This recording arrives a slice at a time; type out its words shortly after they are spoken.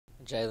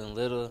Jalen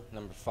Little,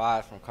 number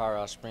 5 from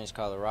Colorado Springs,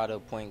 Colorado,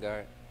 point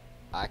guard.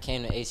 I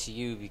came to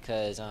ACU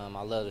because I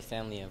love the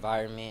family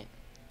environment.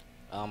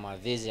 My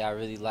visit,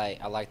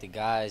 I like the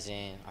guys,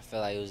 and I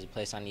felt like it was a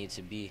place I needed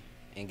to be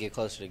and get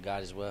closer to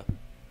God as well.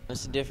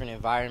 It's a different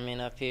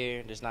environment up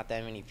here. There's not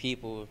that many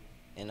people,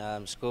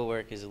 and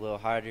schoolwork is a little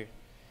harder,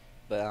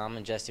 but I'm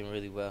adjusting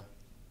really well.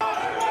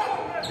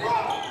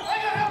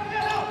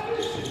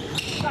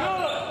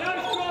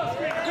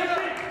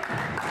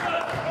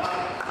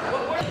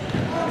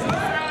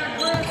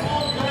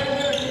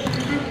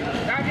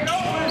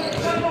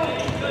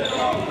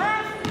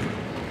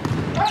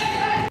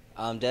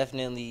 I'm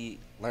definitely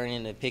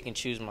learning to pick and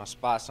choose my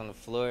spots on the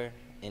floor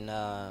and,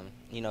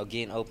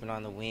 getting open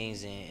on the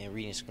wings and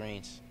reading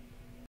screens.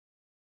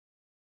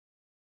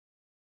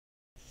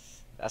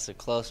 That's a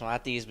close one. I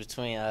think it's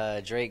between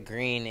Drake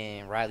Green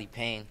and Riley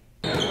Payne.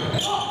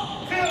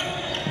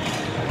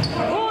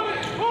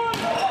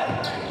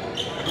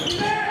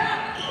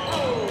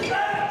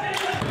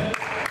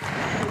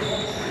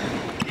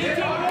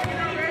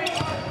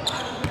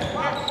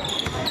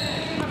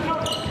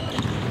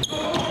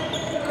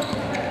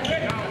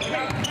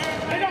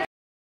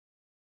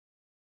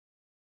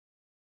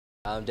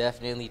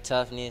 Definitely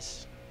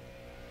toughness.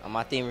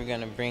 I think we're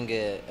going to bring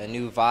a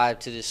new vibe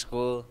to the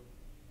school,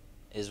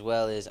 as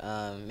well as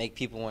make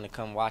people want to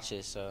come watch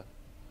us, so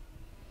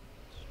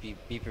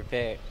be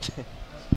prepared.